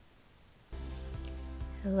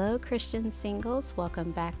Hello, Christian singles.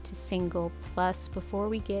 Welcome back to Single Plus. Before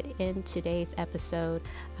we get in today's episode,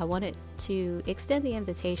 I wanted to extend the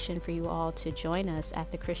invitation for you all to join us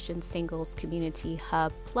at the Christian Singles Community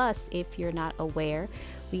Hub. Plus, if you're not aware,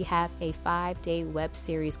 we have a 5-day web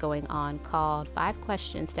series going on called 5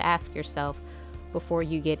 Questions to Ask Yourself Before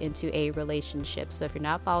You Get Into a Relationship. So if you're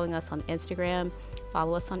not following us on Instagram,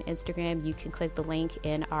 follow us on Instagram. You can click the link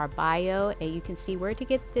in our bio and you can see where to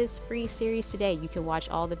get this free series today. You can watch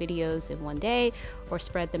all the videos in one day or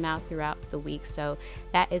spread them out throughout the week. So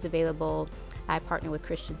that is available. I partner with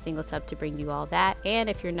Christian Singles Hub to bring you all that. And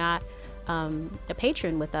if you're not a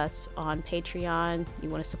patron with us on Patreon, you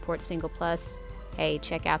want to support Single Plus, hey,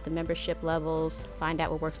 check out the membership levels, find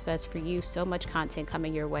out what works best for you. So much content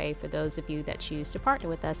coming your way for those of you that choose to partner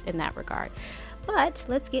with us in that regard. But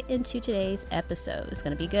let's get into today's episode. It's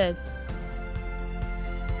going to be good.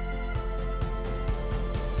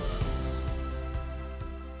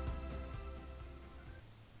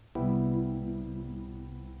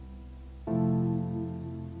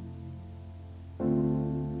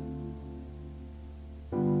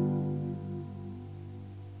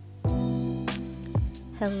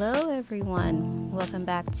 Hello, everyone. Welcome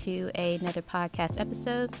back to another podcast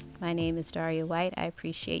episode. My name is Daria White. I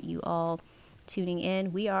appreciate you all tuning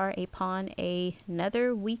in. We are upon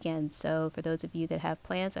another weekend, so for those of you that have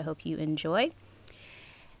plans, I hope you enjoy.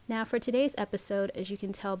 Now, for today's episode, as you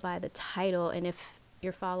can tell by the title, and if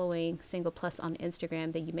you're following Single Plus on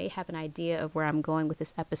Instagram, then you may have an idea of where I'm going with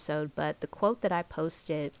this episode, but the quote that I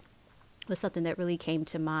posted was something that really came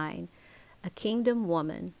to mind. A kingdom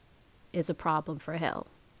woman is a problem for hell.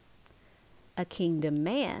 A kingdom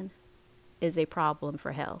man is a problem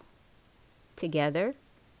for hell. Together,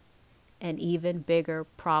 an even bigger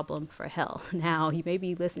problem for hell. Now, you may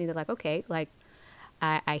be listening to okay,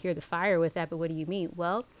 I hear the fire with that, but what do you mean?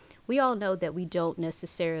 Well, we all know that we don't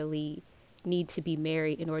necessarily need to be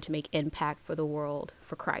married in order to make impact for the world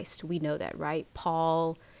for Christ. We know that, right?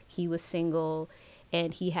 Paul, he was single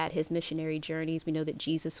and he had his missionary journeys. We know that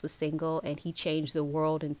Jesus was single and he changed the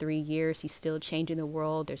world in 3 years. He's still changing the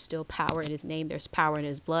world. There's still power in his name. There's power in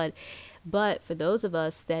his blood. But for those of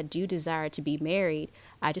us that do desire to be married,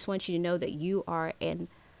 I just want you to know that you are an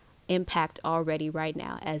impact already right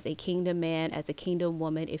now as a kingdom man, as a kingdom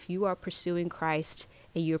woman. If you are pursuing Christ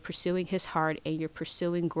and you're pursuing his heart and you're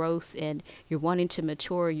pursuing growth and you're wanting to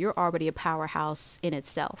mature, you're already a powerhouse in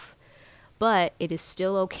itself. But it is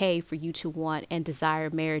still okay for you to want and desire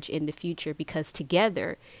marriage in the future because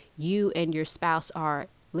together you and your spouse are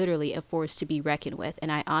literally a force to be reckoned with.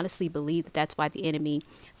 And I honestly believe that that's why the enemy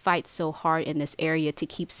fights so hard in this area to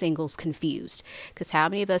keep singles confused. Because how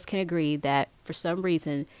many of us can agree that for some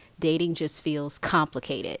reason dating just feels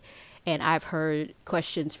complicated? And I've heard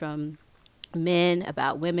questions from men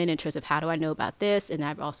about women in terms of how do I know about this, and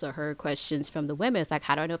I've also heard questions from the women. It's like,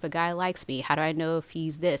 how do I know if a guy likes me? How do I know if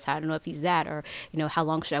he's this? How do I know if he's that? Or how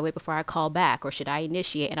long should I wait before I call back, or should I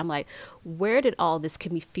initiate? And I'm like, where did all this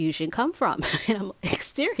confusion come from? And I'm like,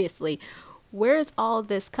 seriously, where is all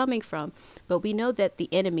this coming from? But we know that the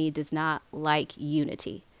enemy does not like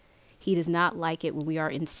unity. He does not like it when we are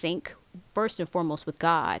in sync, first and foremost, with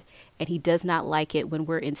God. And he does not like it when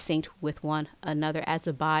we're in sync with one another as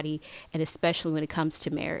a body, and especially when it comes to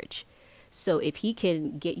marriage. So if he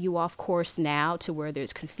can get you off course now to where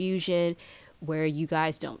there's confusion, where you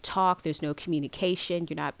guys don't talk, there's no communication,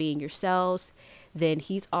 you're not being yourselves, then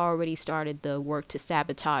he's already started the work to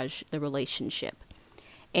sabotage the relationship.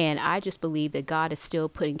 And I just believe that God is still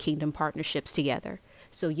putting kingdom partnerships together.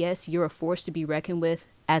 So yes, you're a force to be reckoned with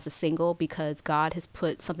as a single because God has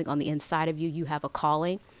put something on the inside of you. You have a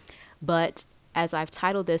calling. But as I've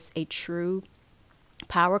titled this, A True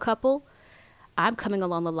Power Couple, I'm coming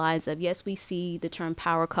along the lines of, yes, we see the term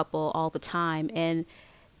power couple all the time. And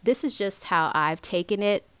this is just how I've taken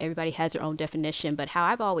it. Everybody has their own definition, but how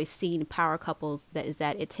I've always seen power couples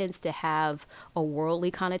that it tends to have a worldly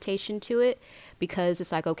connotation to it because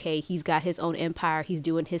it's like, okay, he's got his own empire. He's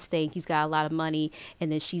doing his thing. He's got a lot of money.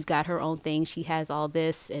 And then she's got her own thing. She has all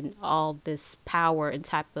this and all this power and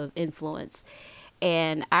type of influence.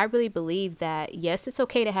 And I really believe that, yes, it's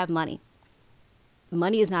okay to have money.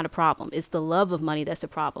 Money is not a problem. It's the love of money that's a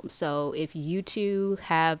problem. So if you two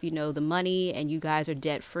have, the money and you guys are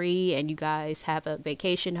debt free and you guys have a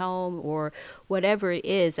vacation home or whatever it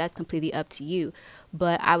is, that's completely up to you.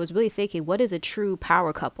 But I was really thinking, what is a true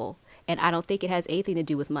power couple? And I don't think it has anything to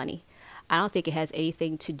do with money. I don't think it has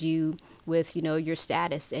anything to do with, your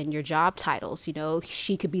status and your job titles.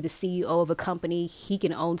 She could be the CEO of a company. He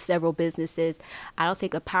can own several businesses. I don't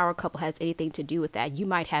think a power couple has anything to do with that. You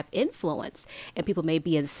might have influence and people may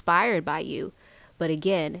be inspired by you. But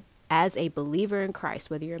again, as a believer in Christ,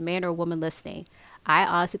 whether you're a man or a woman listening, I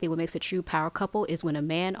honestly think what makes a true power couple is when a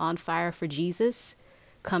man on fire for Jesus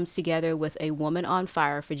comes together with a woman on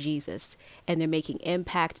fire for Jesus, and they're making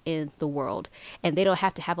impact in the world. And they don't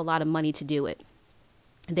have to have a lot of money to do it.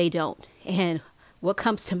 They don't. And what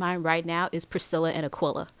comes to mind right now is Priscilla and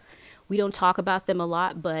Aquila. We don't talk about them a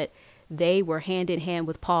lot, but they were hand in hand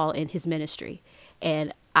with Paul in his ministry.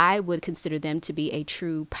 And I would consider them to be a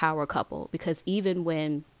true power couple, because even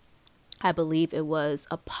when I believe it was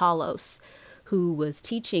Apollos who was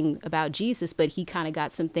teaching about Jesus, but he kind of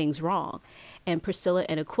got some things wrong. And Priscilla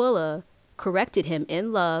and Aquila corrected him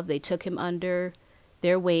in love. They took him under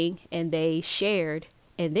their wing and they shared.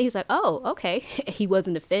 And then he was like, oh, okay. He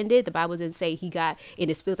wasn't offended. The Bible didn't say he got in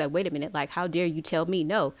his feels like, wait a minute, like, how dare you tell me?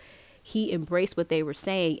 No, he embraced what they were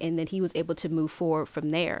saying. And then he was able to move forward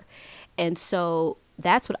from there. And so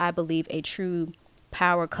that's what I believe a true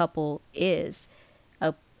power couple is.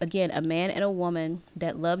 Again, a man and a woman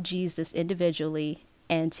that love Jesus individually,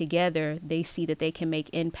 and together they see that they can make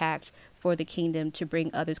impact for the kingdom to bring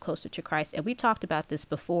others closer to Christ. And we talked about this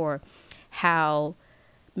before, how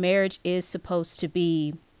marriage is supposed to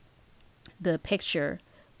be the picture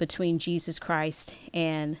between Jesus Christ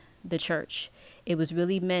and the church. It was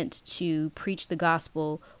really meant to preach the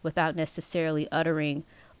gospel without necessarily uttering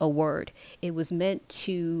a word. It was meant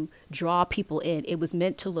to draw people in. It was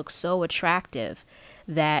meant to look so attractive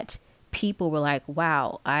that people were like,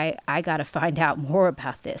 wow, I got to find out more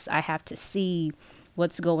about this. I have to see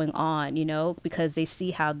what's going on, because they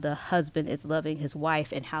see how the husband is loving his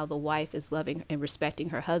wife and how the wife is loving and respecting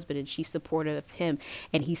her husband, and she's supportive of him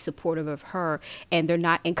and he's supportive of her, and they're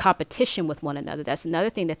not in competition with one another. That's another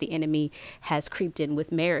thing that the enemy has creeped in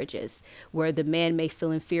with marriages, where the man may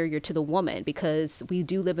feel inferior to the woman, because we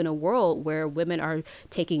do live in a world where women are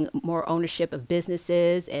taking more ownership of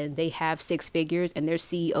businesses and they have six figures and they're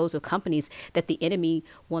CEOs of companies, that the enemy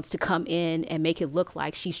wants to come in and make it look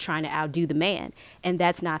like she's trying to outdo the man. And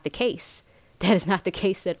that's not the case. That is not the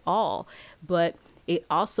case at all. But it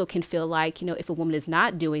also can feel like, if a woman is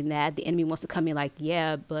not doing that, the enemy wants to come in like,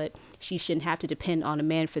 yeah, but she shouldn't have to depend on a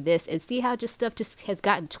man for this. And see how stuff just has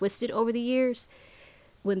gotten twisted over the years,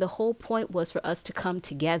 when the whole point was for us to come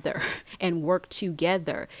together and work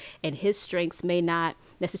together. And his strengths may not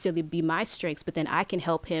necessarily be my strengths, but then I can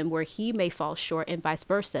help him where he may fall short, and vice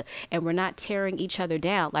versa. And we're not tearing each other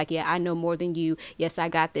down. Like, yeah, I know more than you. Yes, I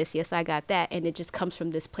got this. Yes, I got that. And it just comes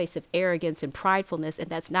from this place of arrogance and pridefulness. And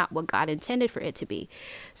that's not what God intended for it to be.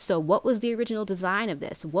 So what was the original design of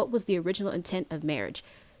this? What was the original intent of marriage?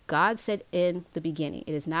 God said in the beginning,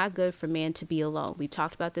 it is not good for man to be alone. We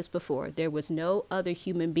talked about this before. There was no other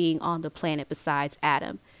human being on the planet besides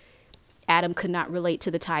Adam. Adam could not relate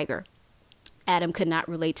to the tiger. Adam could not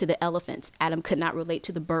relate to the elephants. Adam could not relate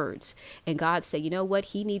to the birds. And God said, you know what?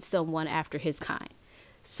 He needs someone after his kind.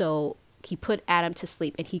 So he put Adam to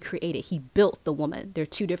sleep and he built the woman. There are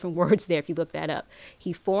two different words there if you look that up.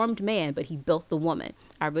 He formed man, but he built the woman.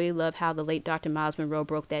 I really love how the late Dr. Miles Monroe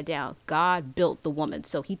broke that down. God built the woman.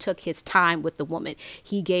 So he took his time with the woman.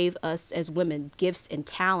 He gave us as women gifts and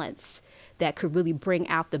talents that could really bring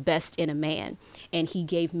out the best in a man. And he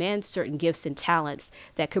gave men certain gifts and talents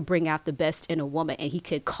that could bring out the best in a woman. And he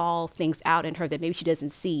could call things out in her that maybe she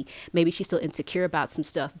doesn't see. Maybe she's still insecure about some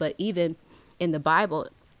stuff. But even in the Bible,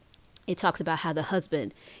 it talks about how the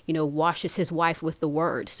husband, washes his wife with the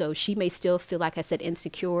word. So she may still feel, like I said,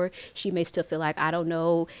 insecure. She may still feel like, I don't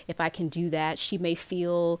know if I can do that. She may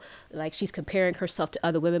feel like she's comparing herself to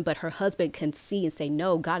other women, but her husband can see and say,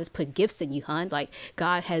 no, God has put gifts in you, hon. Like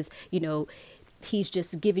God has, he's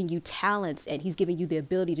just giving you talents, and he's giving you the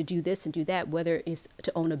ability to do this and do that, whether it's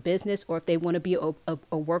to own a business or if they want to be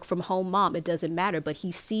a work from home mom, it doesn't matter. But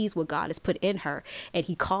he sees what God has put in her and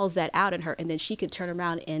he calls that out in her. And then she can turn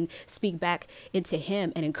around and speak back into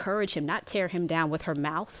him and encourage him, not tear him down with her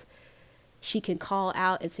mouth. She can call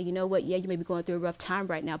out and say, you know what? Yeah, you may be going through a rough time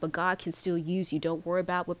right now, but God can still use you. Don't worry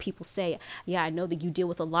about what people say. Yeah, I know that you deal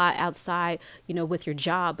with a lot outside, with your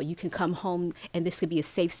job, but you can come home and this could be a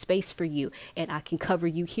safe space for you. And I can cover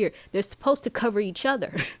you here. They're supposed to cover each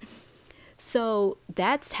other. So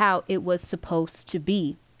that's how it was supposed to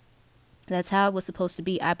be. That's how it was supposed to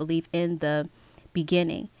be, I believe, in the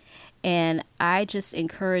beginning. And I just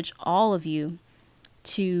encourage all of you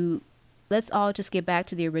to let's all just get back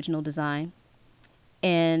to the original design.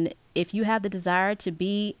 And if you have the desire to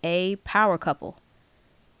be a power couple,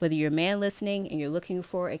 whether you're a man listening and you're looking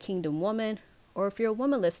for a kingdom woman, or if you're a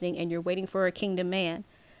woman listening and you're waiting for a kingdom man,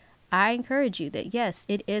 I encourage you that yes,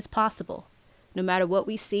 it is possible. No matter what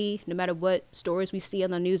we see, no matter what stories we see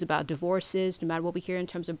on the news about divorces, no matter what we hear in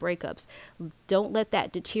terms of breakups, don't let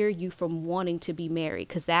that deter you from wanting to be married,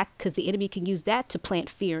 because the enemy can use that to plant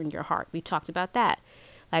fear in your heart. We talked about that.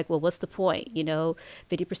 Like, well, what's the point?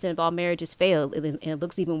 50% of all marriages fail, and it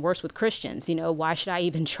looks even worse with Christians. Why should I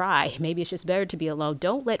even try? Maybe it's just better to be alone.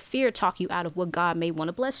 Don't let fear talk you out of what God may want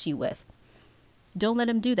to bless you with. Don't let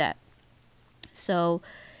him do that. So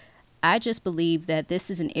I just believe that this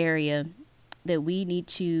is an area that we need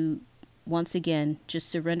to, once again, just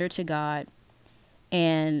surrender to God.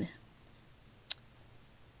 And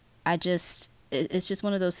it's just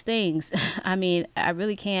one of those things. I mean, I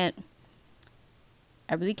really can't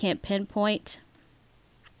pinpoint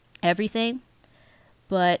everything,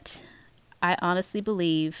 but I honestly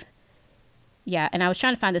believe, and I was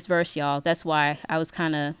trying to find this verse, y'all. That's why I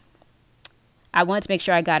wanted to make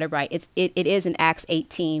sure I got it right. It is in Acts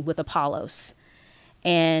 18 with Apollos.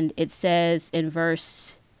 And it says in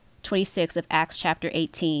verse 26 of Acts chapter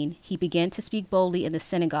 18, he began to speak boldly in the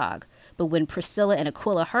synagogue. But when Priscilla and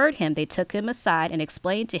Aquila heard him, they took him aside and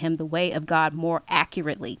explained to him the way of God more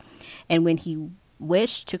accurately. And when he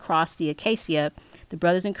wished to cross the Acacia, the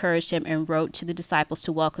brothers encouraged him and wrote to the disciples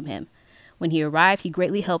to welcome him. When he arrived, he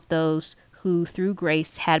greatly helped those who through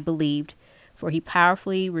grace had believed, for he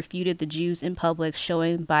powerfully refuted the Jews in public,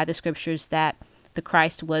 showing by the scriptures that the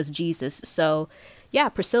Christ was Jesus. So,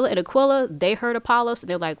 Priscilla and Aquila, they heard Apollos and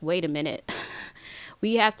they're like, wait a minute.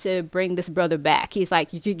 We have to bring this brother back. He's like,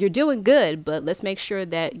 you're doing good, but let's make sure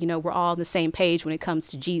that, we're all on the same page when it comes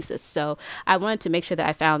to Jesus. So I wanted to make sure that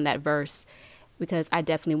I found that verse because I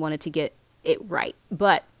definitely wanted to get it right.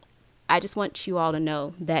 But I just want you all to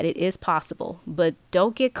know that it is possible, but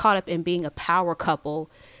don't get caught up in being a power couple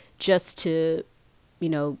just to,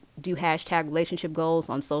 do hashtag relationship goals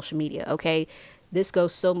on social media. Okay. This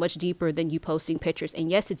goes so much deeper than you posting pictures. And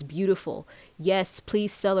yes, it's beautiful. Yes,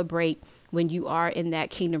 please celebrate when you are in that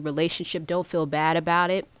kingdom relationship. Don't feel bad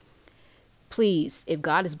about it. Please, if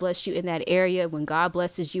God has blessed you in that area, when God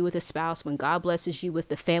blesses you with a spouse, when God blesses you with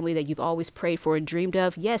the family that you've always prayed for and dreamed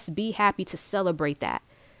of, yes, be happy to celebrate that.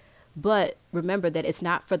 But remember that it's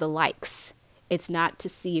not for the likes. It's not to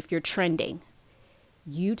see if you're trending.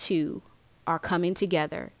 You two are coming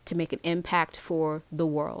together to make an impact for the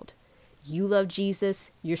world. You love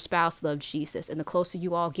Jesus, your spouse loves Jesus. And the closer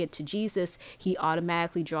you all get to Jesus, he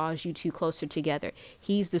automatically draws you two closer together.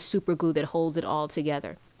 He's the super glue that holds it all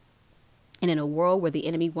together. And in a world where the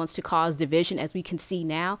enemy wants to cause division, as we can see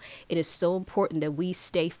now, it is so important that we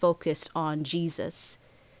stay focused on Jesus,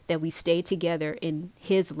 that we stay together in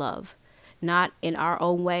his love, not in our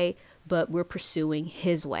own way, but we're pursuing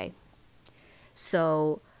his way.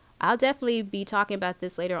 So I'll definitely be talking about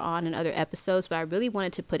this later on in other episodes, but I really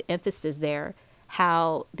wanted to put emphasis there,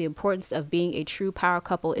 how the importance of being a true power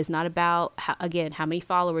couple is not about, how many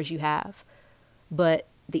followers you have, but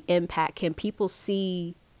the impact. Can people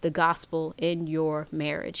see the gospel in your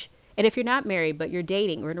marriage? And if you're not married, but you're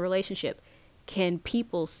dating or in a relationship, can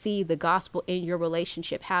people see the gospel in your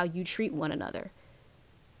relationship, how you treat one another?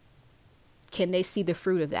 Can they see the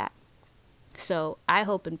fruit of that? So I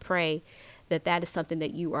hope and pray that is something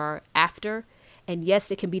that you are after. And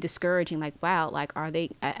yes, it can be discouraging. Like, wow, like, are they,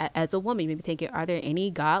 as a woman, you may be thinking, are there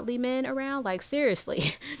any godly men around? Like,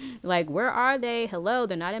 seriously, like, where are they? Hello,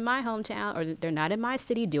 they're not in my hometown, or they're not in my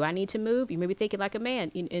city. Do I need to move? You may be thinking like a man,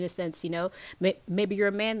 in a sense, maybe you're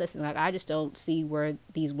a man listening. Like, I just don't see where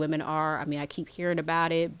these women are. I mean, I keep hearing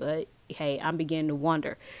about it, but hey, I'm beginning to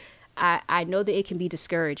wonder. I know that it can be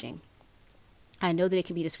discouraging. And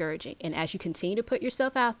as you continue to put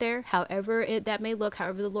yourself out there, however that may look,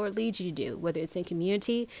 however the Lord leads you to do, whether it's in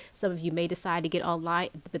community, some of you may decide to get online,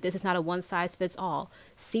 but this is not a one size fits all.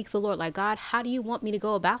 Seek the Lord. Like, God, how do you want me to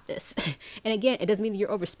go about this? And again, it doesn't mean that you're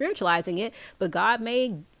over spiritualizing it, but God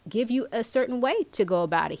may give you a certain way to go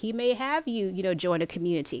about it. He may have you, join a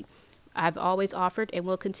community. I've always offered and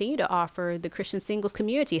will continue to offer the Christian Singles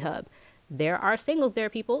Community Hub. There are singles there,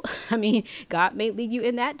 people. I mean, God may lead you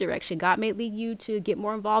in that direction. God may lead you to get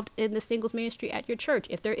more involved in the singles ministry at your church,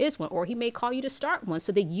 if there is one, or he may call you to start one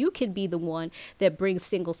so that you can be the one that brings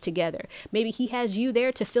singles together. Maybe he has you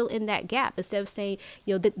there to fill in that gap instead of saying,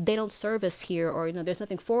 that they don't serve us here, or, there's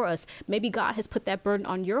nothing for us. Maybe God has put that burden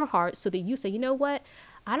on your heart so that you say, you know what?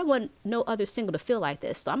 I don't want no other single to feel like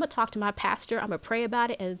this. So I'm going to talk to my pastor. I'm going to pray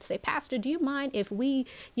about it and say, Pastor, do you mind if we,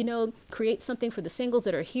 create something for the singles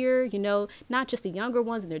that are here, not just the younger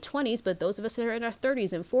ones in their 20s, but those of us that are in our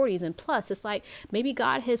 30s and 40s and plus. It's like, maybe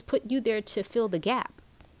God has put you there to fill the gap.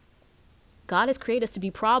 God has created us to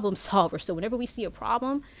be problem solvers. So whenever we see a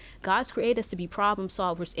problem, God's created us to be problem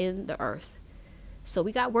solvers in the earth. So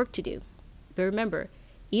we got work to do. But remember,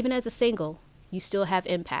 even as a single, you still have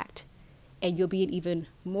impact. And you'll be even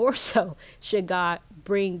more so should God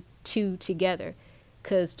bring two together.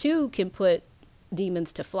 Because two can put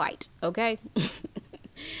demons to flight, okay?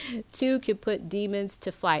 Two can put demons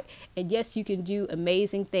to flight. And yes, you can do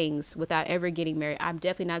amazing things without ever getting married. I'm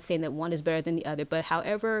definitely not saying that one is better than the other, but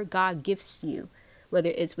however God gifts you, whether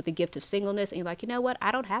it's with the gift of singleness and you're like, you know what,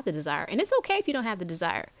 I don't have the desire. And it's okay if you don't have the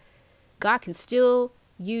desire. God can still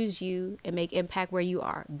use you and make impact where you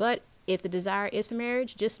are. But if the desire is for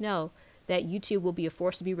marriage, just know that you two will be a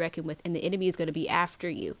force to be reckoned with, and the enemy is going to be after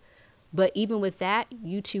you. But even with that,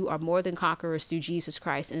 you two are more than conquerors through Jesus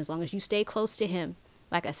Christ. And as long as you stay close to him,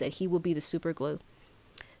 like I said, he will be the super glue.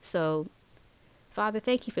 So, Father,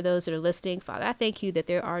 thank you for those that are listening. Father, I thank you that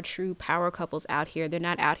there are true power couples out here. They're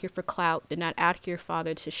not out here for clout. They're not out here,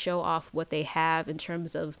 Father, to show off what they have in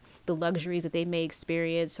terms of the luxuries that they may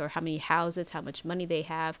experience or how many houses, how much money they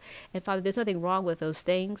have. And Father, there's nothing wrong with those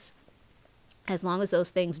things as long as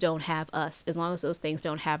those things don't have us, as long as those things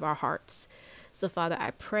don't have our hearts. So, Father,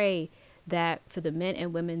 I pray that for the men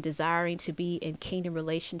and women desiring to be in kingdom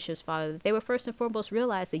relationships, Father, that they would first and foremost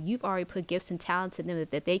realize that you've already put gifts and talents in them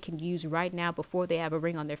that they can use right now before they have a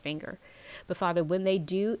ring on their finger. But Father, when they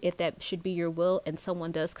do, if that should be your will and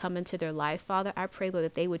someone does come into their life, Father, I pray, Lord,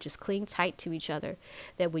 that they would just cling tight to each other,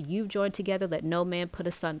 that when you've joined together, let no man put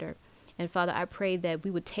asunder. And Father, I pray that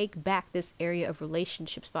we would take back this area of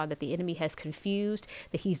relationships, Father, that the enemy has confused,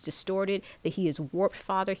 that he's distorted, that he has warped,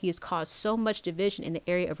 Father. He has caused so much division in the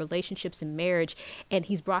area of relationships and marriage. And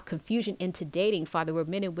he's brought confusion into dating, Father, where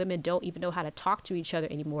men and women don't even know how to talk to each other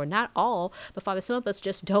anymore. Not all, but Father, some of us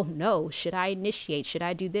just don't know. Should I initiate? Should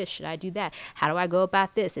I do this? Should I do that? How do I go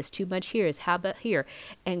about this? It's too much here. It's how about here?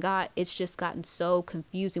 And God, it's just gotten so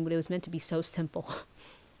confusing when it was meant to be so simple.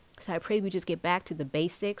 So I pray we just get back to the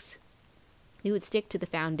basics. We would stick to the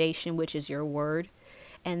foundation, which is your word,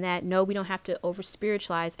 and that, no, we don't have to over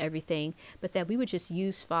spiritualize everything, but that we would just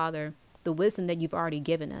use, Father, the wisdom that you've already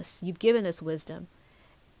given us. You've given us wisdom.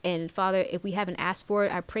 And Father, if we haven't asked for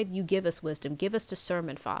it, I pray that you give us wisdom. Give us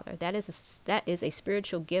discernment, Father. That is a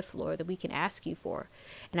spiritual gift, Lord, that we can ask you for.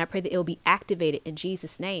 And I pray that it will be activated in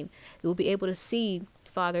Jesus' name. We'll be able to see,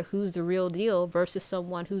 Father, who's the real deal versus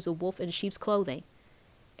someone who's a wolf in sheep's clothing.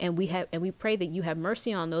 And we pray that you have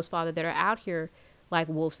mercy on those, Father, that are out here like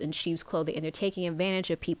wolves in sheep's clothing, and they're taking advantage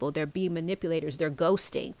of people. They're being manipulators. They're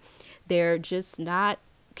ghosting. They're just not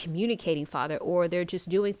communicating, Father, or they're just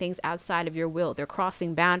doing things outside of your will. They're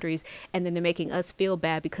crossing boundaries, and then they're making us feel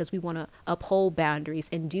bad because we want to uphold boundaries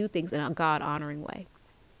and do things in a God-honoring way.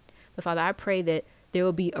 But Father, I pray that there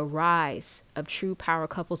will be a rise of true power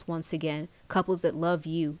couples once again, couples that love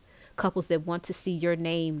you, couples that want to see your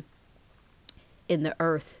name in the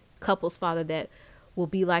earth, couples, Father, that will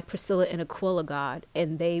be like Priscilla and Aquila, God,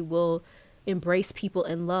 and they will embrace people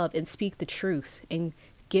in love and speak the truth and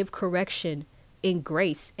give correction in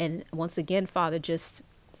grace. And once again, Father, just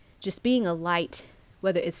being a light,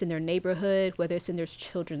 whether it's in their neighborhood, whether it's in their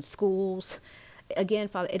children's schools. Again,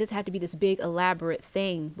 Father, it doesn't have to be this big elaborate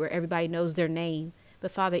thing where everybody knows their name.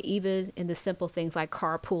 But Father, even in the simple things like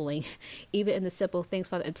carpooling, even in the simple things,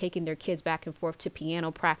 Father, of taking their kids back and forth to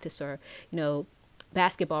piano practice or,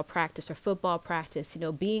 basketball practice or football practice,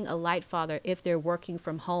 being a light, Father, if they're working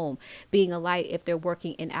from home, being a light if they're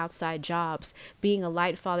working in outside jobs, being a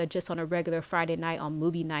light, Father, just on a regular Friday night on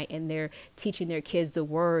movie night, and they're teaching their kids the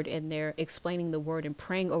word and they're explaining the word and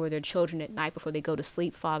praying over their children at night before they go to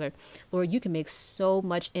sleep, Father. Lord, you can make so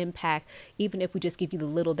much impact, even if we just give you the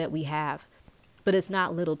little that we have. But it's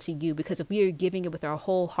not little to you, because if we are giving it with our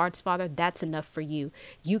whole hearts, Father, that's enough for you.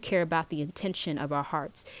 You care about the intention of our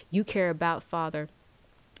hearts. You care about, Father,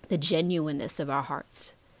 the genuineness of our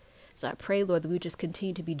hearts. So I pray, Lord, that we just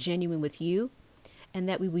continue to be genuine with you, and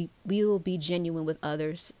that we will be genuine with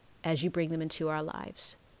others as you bring them into our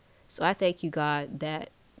lives. So I thank you, God, that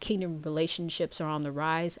kingdom relationships are on the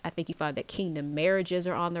rise. I thank you, Father, that kingdom marriages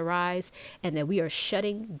are on the rise, and that we are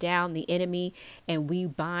shutting down the enemy, and we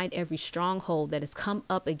bind every stronghold that has come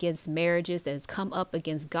up against marriages, that has come up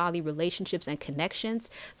against godly relationships and connections.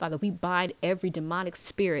 Father, we bind every demonic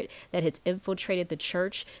spirit that has infiltrated the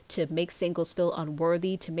church to make singles feel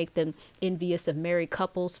unworthy, to make them envious of married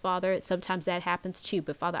couples, Father. Sometimes that happens too.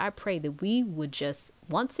 But Father, I pray that we would just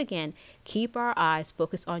once again keep our eyes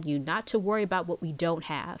focused on you, not to worry about what we don't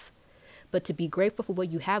have, but to be grateful for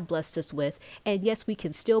what you have blessed us with. And yes, we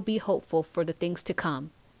can still be hopeful for the things to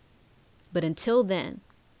come. But until then,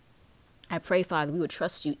 I pray, Father, we would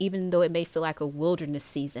trust you, even though it may feel like a wilderness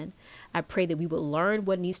season. I pray that we would learn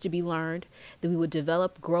what needs to be learned, that we would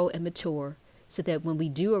develop, grow, and mature, so that when we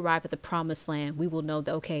do arrive at the promised land, we will know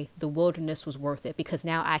that, okay, the wilderness was worth it, because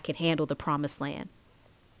now I can handle the promised land.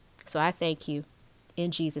 So I thank you. In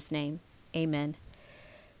Jesus' name, amen.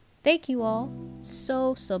 Thank you all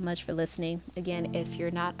so much for listening. Again, if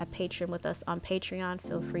you're not a patron with us on Patreon,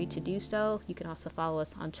 feel free to do so. You can also follow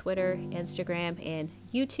us on Twitter, Instagram, and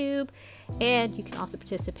YouTube. And you can also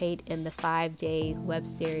participate in the 5-day web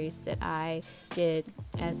series that I did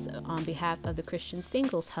as on behalf of the Christian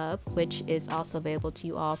Singles Hub, which is also available to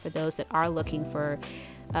you all for those that are looking for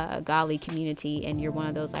a godly community. And you're one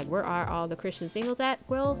of those like, where are all the Christian singles at?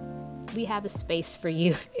 Well, we have a space for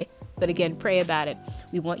you. But again, pray about it.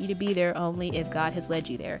 We want you to be there only if God has led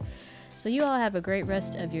you there. So you all have a great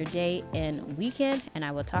rest of your day and weekend, and I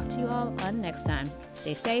will talk to you all on next time.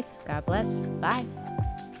 Stay safe. God bless. Bye.